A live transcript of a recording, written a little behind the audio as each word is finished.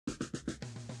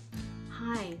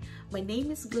Hi, my name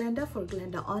is Glendah for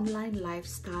GlendahOnline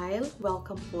Lifestyle.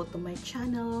 Welcome po to my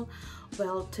channel.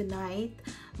 Well, tonight,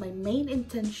 my main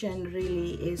intention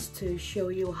really is to show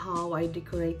you how I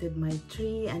decorated my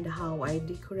tree and how I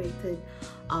decorated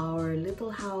our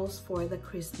little house for the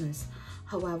Christmas.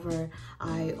 However,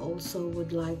 I also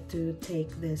would like to take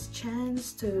this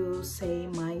chance to say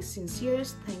my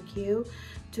sincerest thank you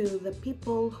to the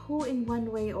people who in one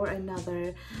way or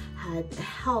another had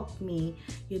helped me,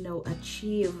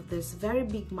 achieve this very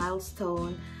big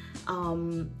milestone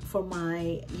for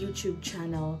my YouTube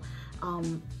channel.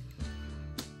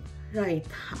 Right,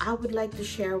 I would like to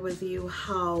share with you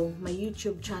how my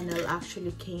YouTube channel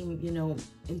actually came,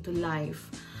 into life.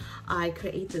 I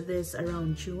created this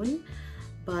around June.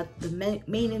 But the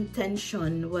main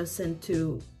intention wasn't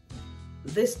to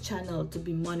this channel to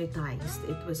be monetized.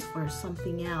 It was for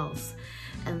something else.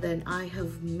 And then I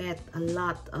have met a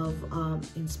lot of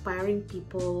inspiring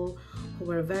people who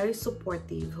were very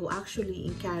supportive, who actually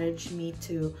encouraged me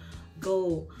to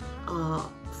go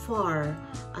far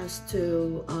as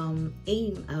to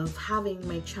aim of having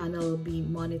my channel be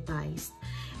monetized.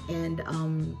 And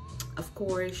of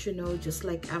course, just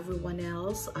like everyone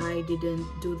else, I didn't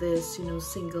do this,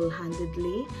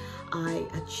 single-handedly. I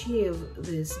achieved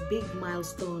this big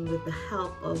milestone with the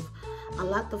help of a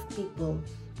lot of people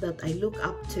that I look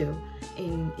up to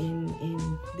in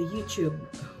the YouTube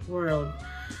world.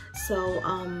 So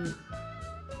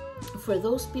for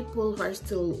those people who are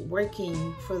still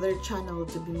working for their channel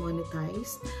to be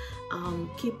monetized,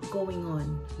 keep going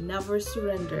on, never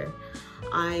surrender.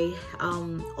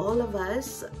 All of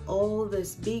us, all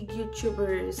these big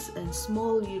YouTubers and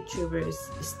small YouTubers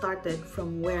started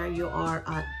from where you are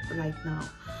at right now.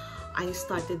 I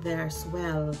started there as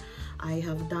well. I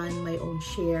have done my own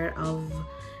share of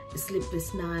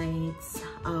sleepless nights,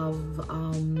 of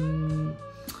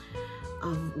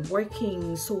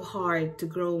working so hard to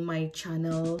grow my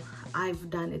channel. I've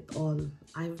done it all.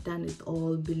 I've done it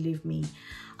all, believe me.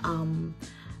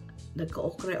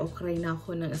 Nagka-okray-okray na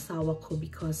ako ng asawa ko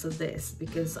because of this,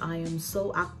 because I am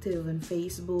so active on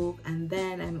Facebook and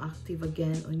then I'm active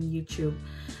again on YouTube.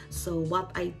 So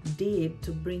what I did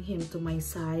to bring him to my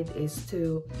side is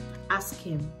to ask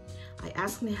him. I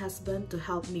asked my husband to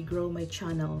help me grow my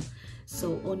channel.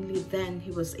 So only then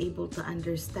he was able to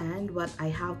understand what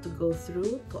I have to go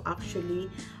through to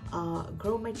actually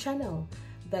grow my channel.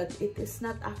 That it is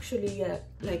not actually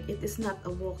it is not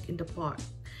a walk in the park.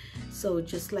 So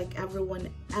just like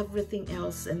everything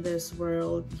else in this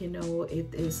world,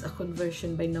 it is a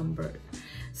conversion by number.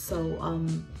 So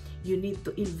you need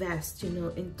to invest,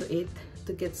 into it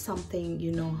to get something,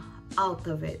 out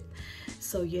of it.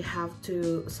 So you have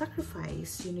to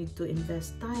sacrifice. You need to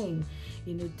invest time.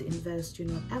 You need to invest,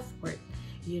 effort.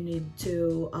 You need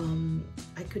to,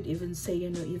 I could even say,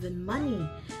 even money.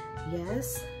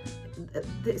 Yes,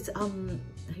 this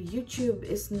YouTube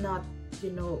is not,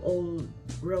 all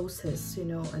roses,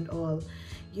 and all.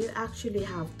 You actually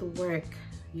have to work.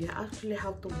 You actually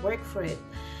have to work for it.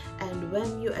 And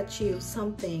when you achieve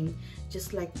something,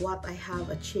 just like what I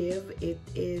have achieved, it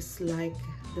is like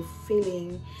the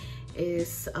feeling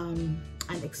is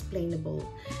unexplainable.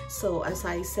 So as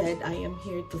I said, I am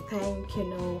here to thank,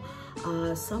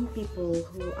 some people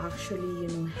who actually,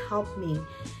 helped me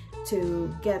to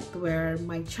get where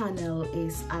my channel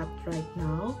is at right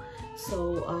now.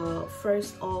 So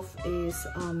first off is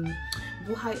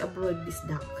Buhay Abroad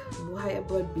Bisdak. Buhay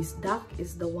Abroad Bisdak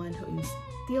is the one who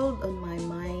instilled on my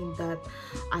mind that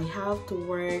I have to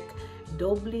work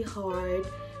doubly hard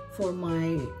for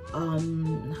my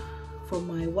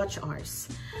watch hours,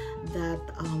 that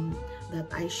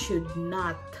I should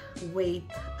not wait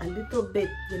a little bit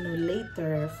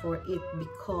later for it,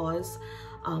 because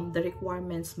the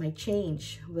requirements might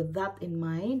change. With that in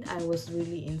mind, I was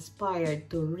really inspired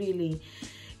to really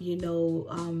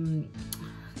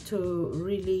to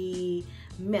really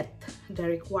meet the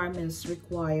requirements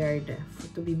required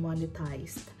to be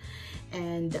monetized.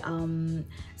 And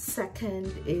second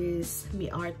is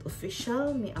Mi Art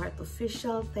Official. Mi Art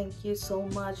Official, thank you so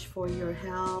much for your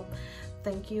help.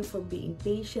 Thank you for being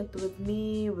patient with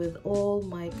me, with all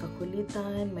my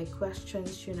kakulitan, my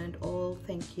questions, and all.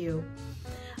 Thank you.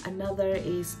 Another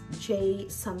is J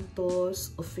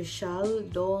Santos Official.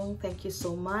 Dong, thank you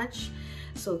so much.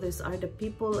 So these are the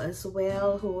people as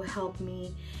well who help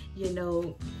me,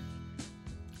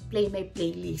 play my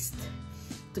playlist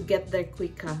to get there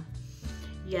quicker.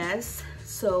 Yes,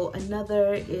 so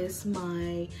another is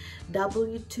my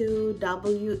W2,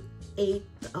 W8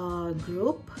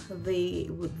 group.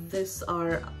 These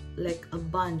are like a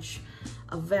bunch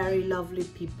very lovely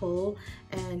people,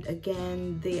 and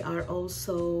again, they are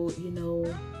also, you know,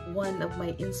 one of my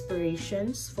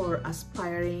inspirations for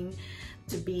aspiring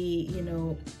to be, you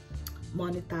know,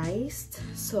 monetized.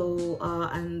 So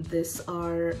and these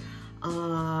are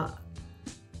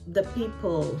the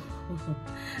people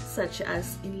such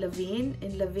as In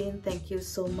Lavin, thank you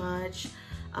so much.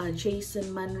 Jason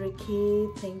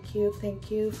Manrique, thank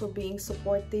you for being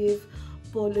supportive.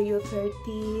 Poloyo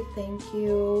 30, thank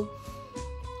you.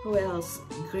 Who else?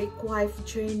 Greek Wife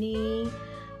Journey,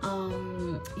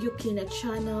 Yukina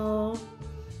Channel,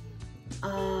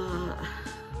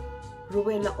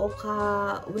 Ruela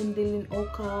Oka, Wendelin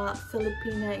Oka,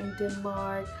 Filipina in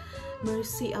Denmark,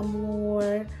 Mercy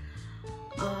Amor,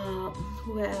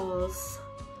 who else?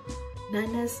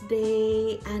 Nana's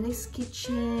Day, Annie's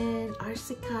Kitchen,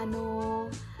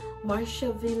 Arsicano,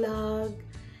 Marcia Vlog,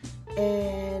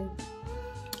 and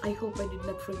I hope I did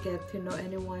not forget, you know,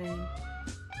 anyone.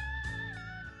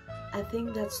 I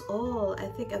think that's all. I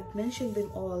think I've mentioned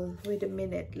them all. Wait a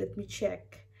minute, let me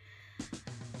check.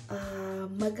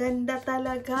 Maganda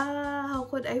talaga. How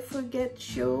could I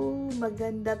forget you?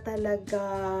 Maganda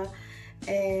talaga.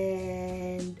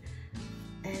 And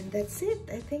that's it.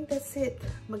 I think that's it.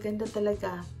 Maganda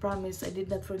talaga. Promise, I did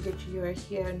not forget you are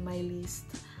here on my list.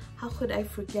 How could I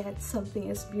forget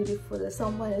something as beautiful as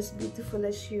someone as beautiful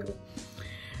as you?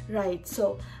 Right,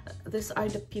 so these are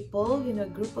the people, you know,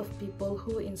 group of people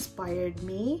who inspired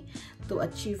me to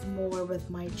achieve more with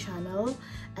my channel.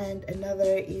 And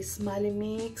another is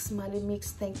Malimix.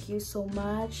 Malimix, thank you so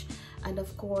much. And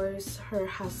of course, her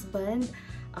husband,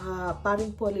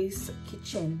 Paring Poli's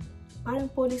Kitchen. Paring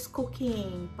Poli's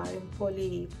Cooking. Paring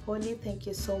Poli. Poli, thank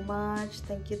you so much.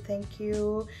 Thank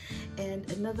you.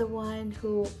 And another one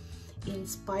who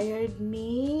inspired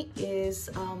me is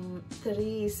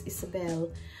Therese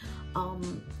Isabel.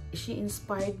 She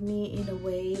inspired me in a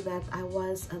way that I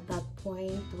was at that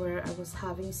point where I was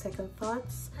having second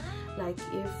thoughts, like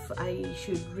if I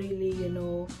should really, you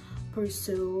know,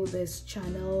 pursue this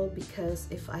channel, because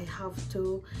if I have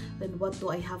to, then what do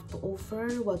I have to offer?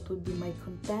 What would be my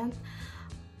content?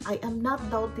 I am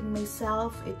not doubting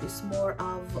myself. It is more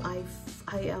of I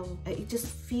just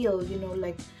feel, you know,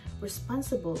 like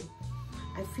responsible.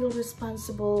 I feel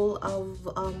responsible of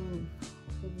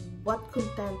what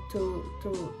content to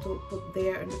put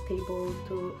there on the table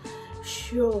to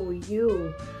show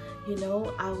you. You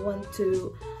know, I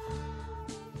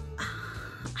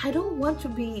don't want to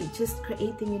be just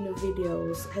creating, you know,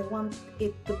 videos. I want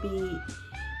it to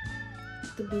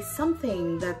be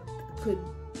something that could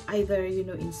either, you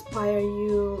know, inspire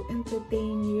you,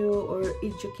 entertain you, or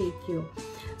educate you.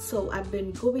 So I've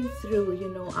been going through, you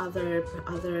know, other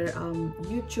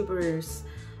YouTubers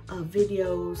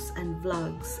videos and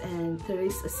vlogs, and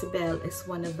Therese Isabel is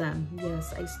one of them.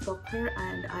 Yes, I stalk her,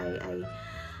 and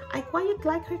I quite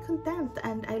like her content,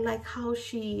 and I like how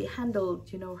she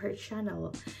handled, you know, her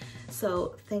channel.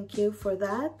 So thank you for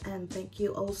that, and thank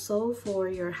you also for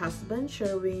your husband,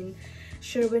 Sherwin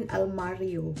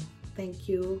Almario. Thank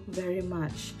you very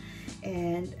much.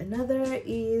 And another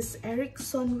is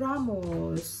Erickson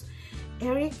Ramos.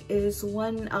 Eric is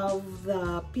one of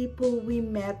the people we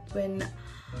met when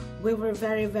we were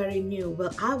very new.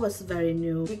 Well, I was very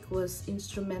new. Eric was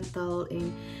instrumental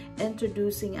in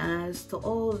introducing us to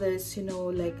all this, you know,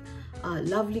 like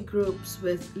lovely groups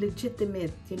with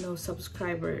legitimate, you know,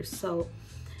 subscribers. So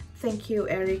thank you,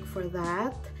 Eric, for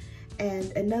that.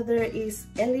 And another is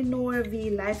Eleanor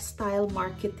V Lifestyle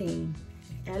Marketing.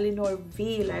 Eleanor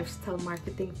V Lifestyle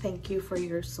Marketing, thank you for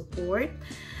your support.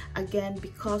 Again,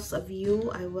 because of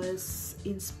you, I was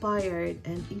inspired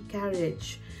and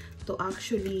encouraged to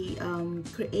actually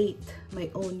create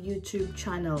my own YouTube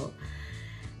channel.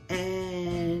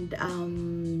 And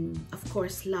of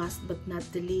course, last but not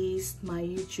the least, my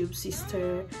YouTube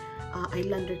sister,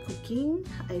 Islander Cooking.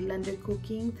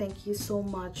 Thank you so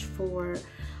much for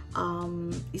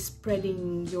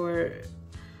spreading your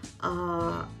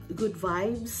good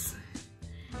vibes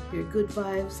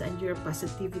and your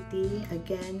positivity.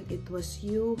 Again, it was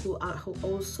you who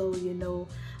also, you know,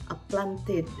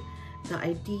 planted the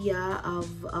idea of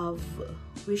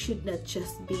we should not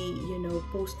just be, you know,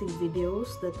 posting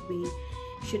videos, that we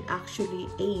should actually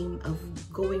aim of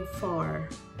going far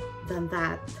than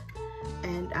that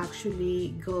and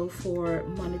actually go for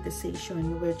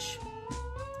monetization, which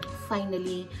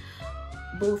finally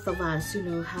both of us, you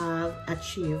know, have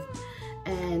achieved.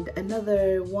 And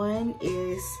another one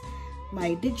is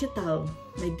my digital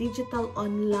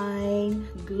online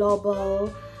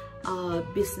global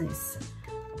business.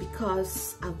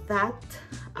 Because of that,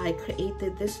 I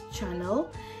created this channel,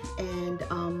 and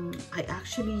I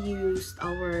actually used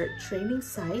our training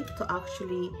site to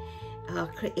actually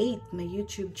create my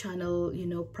YouTube channel, you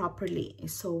know, properly.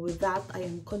 So with that, I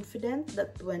am confident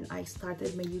that when I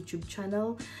started my YouTube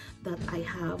channel, that I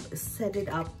have set it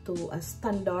up to a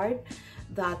standard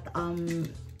that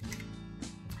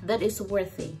that is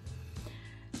worthy.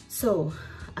 So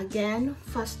again,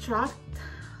 fast track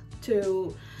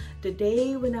to the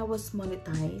day when I was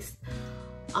monetized.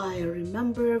 I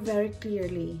remember very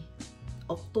clearly,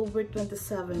 October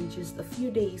 27, just a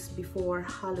few days before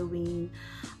Halloween,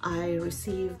 I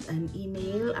received an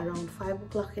email around 5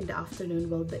 o'clock in the afternoon.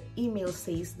 Well, the email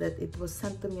says that it was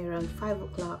sent to me around 5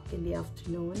 o'clock in the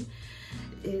afternoon,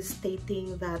 is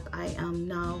stating that I am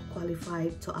now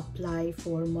qualified to apply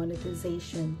for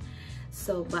monetization.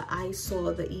 So, but I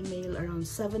saw the email around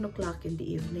 7 o'clock in the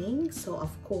evening. So of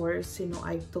course, you know,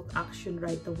 I took action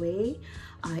right away.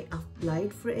 I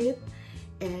applied for it.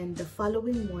 And the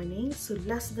following morning, so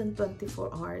less than 24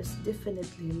 hours,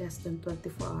 definitely less than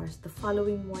 24 hours, the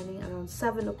following morning around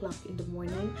 7 o'clock in the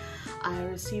morning, I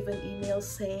received an email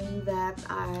saying that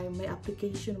my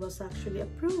application was actually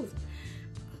approved.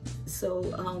 So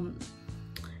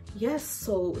yes,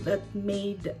 so that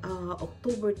made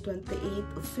October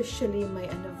 28th officially my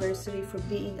anniversary for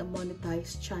being a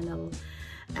monetized channel.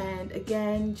 And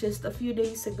again, just a few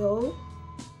days ago,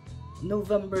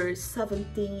 November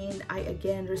 17, I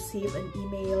again received an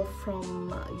email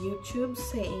from YouTube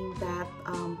saying that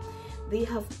they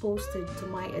have posted to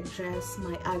my address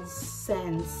my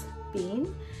AdSense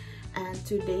PIN. And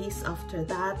 2 days after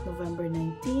that, November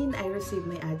 19, I received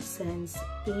my AdSense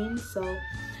PIN. So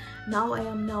now I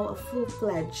am now a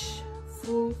full-fledged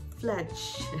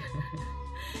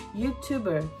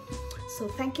YouTuber. So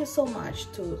thank you so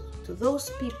much to those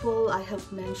people I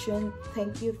have mentioned.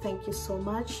 Thank you so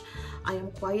much. I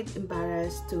am quite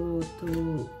embarrassed to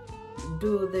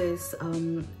do this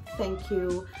thank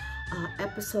you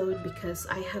episode, because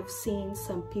I have seen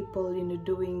some people, you know,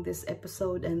 doing this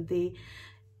episode, and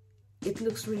it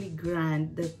looks really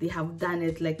grand that they have done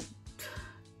it, like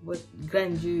what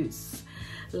grandiose,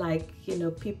 like, you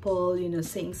know, people, you know,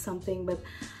 saying something, but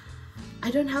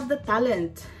I don't have the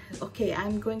talent. Okay,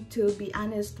 I'm going to be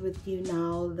honest with you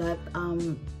now that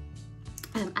I'm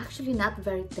actually not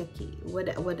very techy.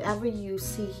 Whatever you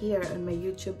see here on my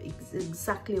YouTube is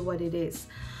exactly what it is.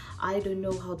 I don't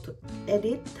know how to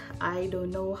edit. I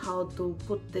don't know how to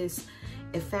put these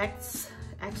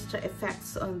extra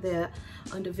effects on the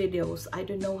videos. I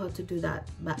don't know how to do that,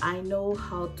 but I know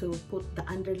how to put the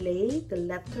underlay, the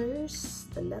letters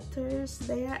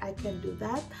there. I can do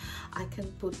that. I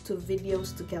can put 2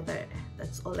 videos together.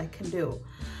 That's all I can do.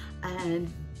 And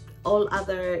all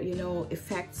other, you know,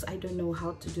 effects, I don't know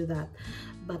how to do that.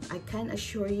 But I can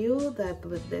assure you that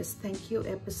with this thank you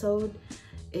episode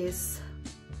is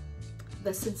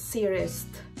the sincerest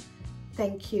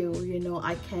thank you, you know,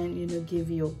 I can, you know, give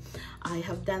you. I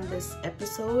have done this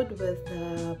episode with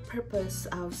the purpose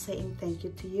of saying thank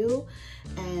you to you,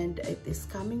 and it is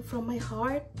coming from my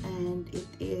heart, and it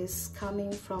is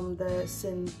coming from the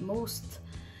most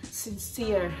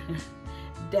sincere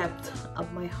depth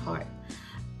of my heart.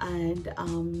 And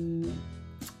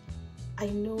I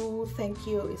know thank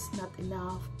you is not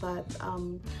enough, but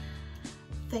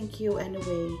thank you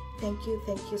anyway. Thank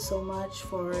you so much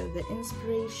for the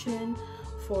inspiration,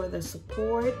 for the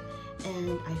support,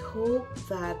 and I hope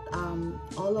that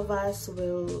all of us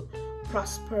will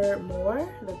prosper more,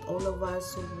 that all of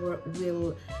us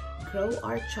will grow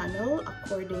our channel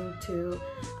according to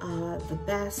the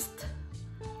best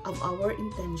of our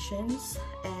intentions.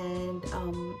 And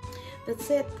that's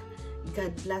it.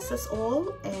 God bless us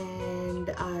all, and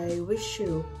I wish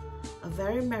you a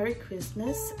very Merry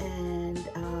Christmas and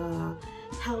a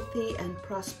healthy and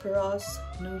prosperous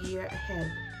New Year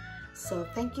ahead. So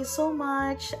thank you so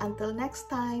much. Until next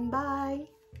time. Bye.